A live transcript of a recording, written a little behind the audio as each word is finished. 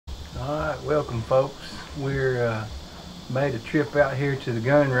Alright, welcome folks. We're made a trip out here to the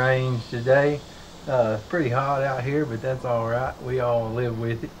gun range today. It's pretty hot out here, but that's alright. We all live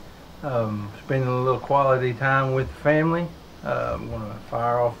with it. Spending a little quality time with the family. I'm going to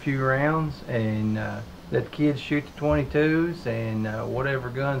fire off a few rounds and let the kids shoot the 22s and whatever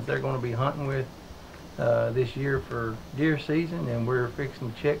guns they're going to be hunting with this year for deer season, and we're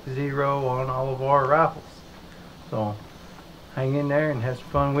fixing to check zero on all of our rifles. So hang in there and have some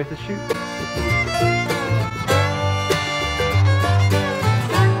fun with the shoot.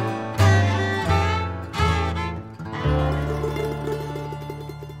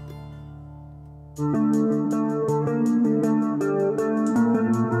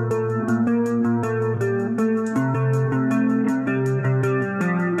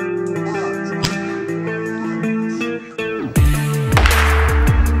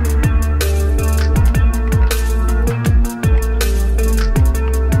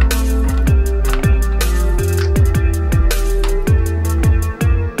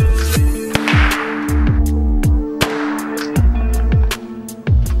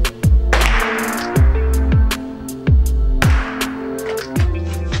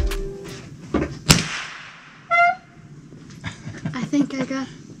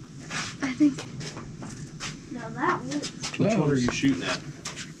 Now that works. Which one are you shooting at?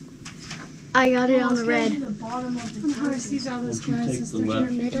 I got it on the red. The bottom of the Would you take the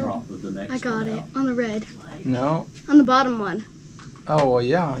left drop of the next I got one it out? on the red. No. On the bottom one. Oh, well,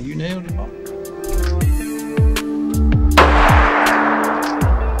 yeah, you nailed it.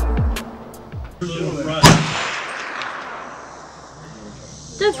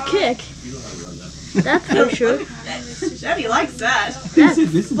 That's kick. That's for sure. Chevy likes that.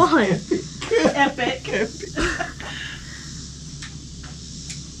 That's fun. Epic.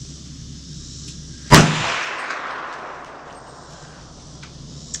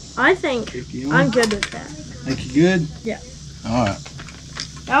 I think I'm good with that. Think you good? Yeah. All right.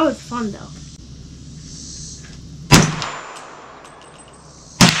 That was fun though.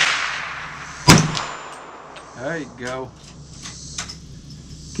 There you go.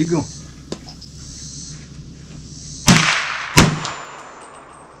 Keep going.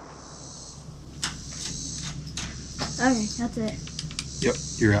 Okay, that's it. Yep,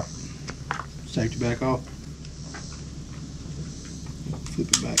 you're out. Safety back off. Flip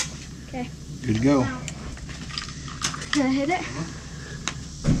it back. Okay. Good to go. Can I hit it?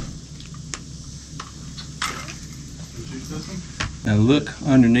 Now look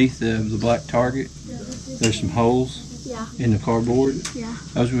underneath the black target. There's some holes Yeah. in the cardboard. Yeah.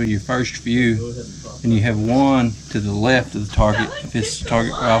 Those were your first few. And you have one to the left of the target. If it's the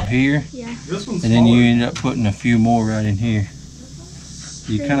target right here. Yeah. And then you end up putting a few more right in here.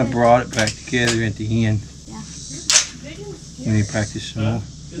 You kind of brought it back together at the end. Yeah. When you practice some more.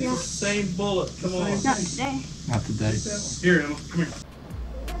 It's the same bullet. Come on. Not today. Not today. Here, Emma. Come here.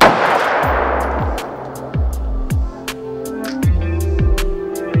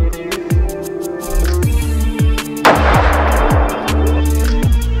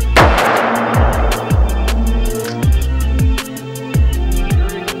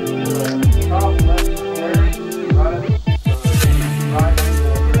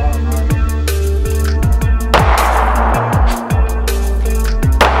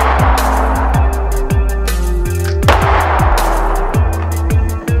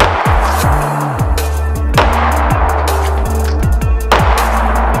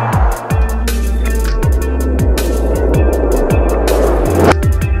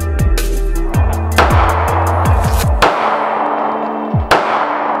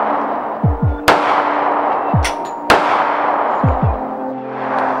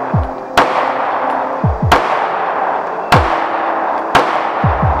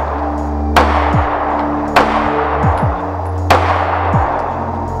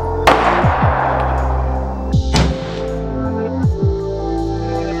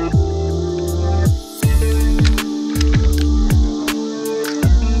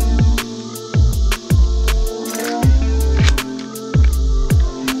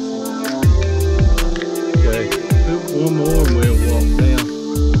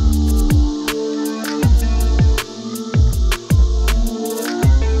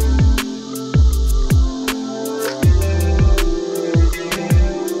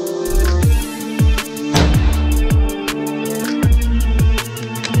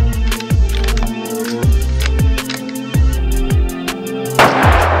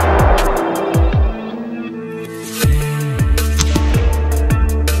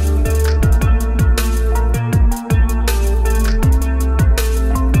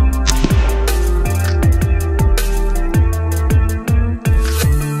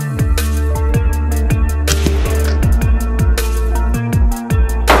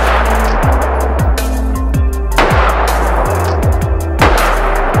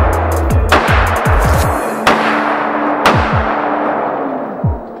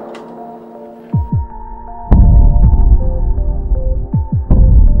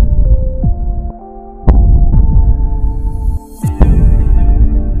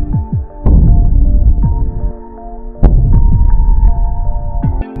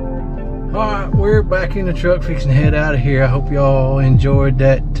 back in the truck fixing to head out of here. I hope y'all enjoyed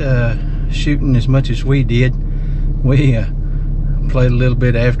that shooting as much as we did. We played a little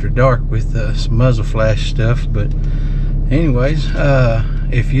bit after dark with some muzzle flash stuff, but anyways,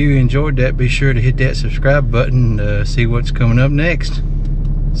 if you enjoyed that, be sure to hit that subscribe button to see what's coming up next.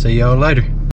 See y'all later.